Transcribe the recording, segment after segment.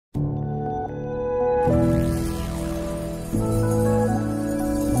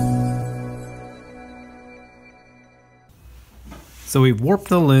So we've warped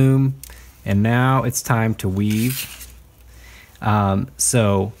the loom, and now it's time to weave.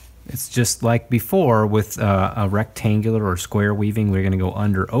 So it's just like before with a rectangular or square weaving. We're going to go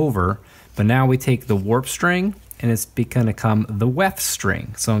under, over, but now we take the warp string and it's going to come the weft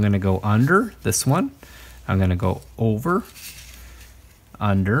string. So I'm going to go under this one. I'm going to go over,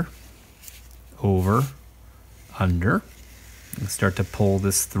 under, over, under, and start to pull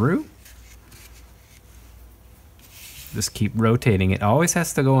this through. Just keep rotating. It always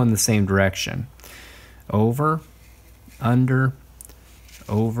has to go in the same direction. Over, under,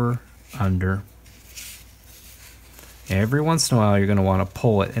 over, under. Every once in a while you're going to want to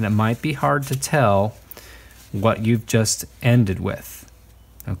pull it, and it might be hard to tell what you've just ended with.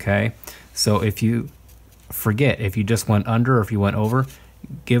 Okay? So if you forget, if you just went under or if you went over,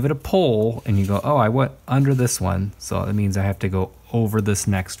 give it a pull and you go, oh, I went under this one, so that means I have to go over this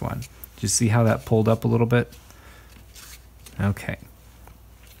next one. Do you see how that pulled up a little bit? Okay.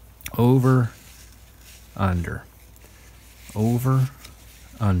 Over, under, over,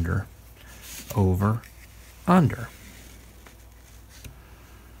 under, over, under.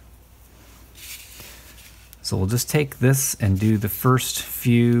 So we'll just take this and do the first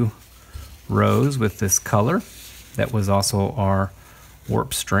few rows with this color. That was also our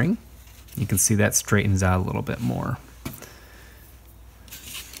warp string. You can see that straightens out a little bit more.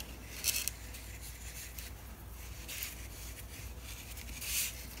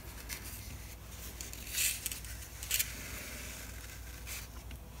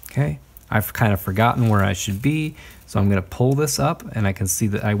 Okay, I've kind of forgotten where I should be, so I'm going to pull this up and I can see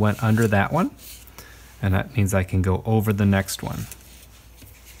that I went under that one, and that means I can go over the next one.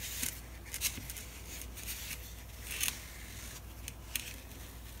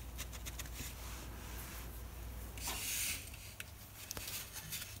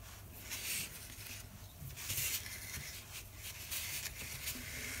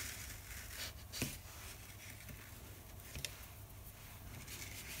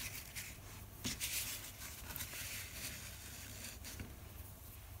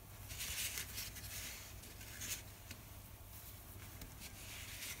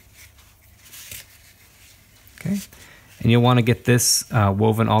 Okay, and you'll want to get this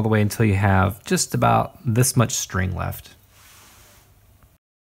woven all the way until you have just about this much string left.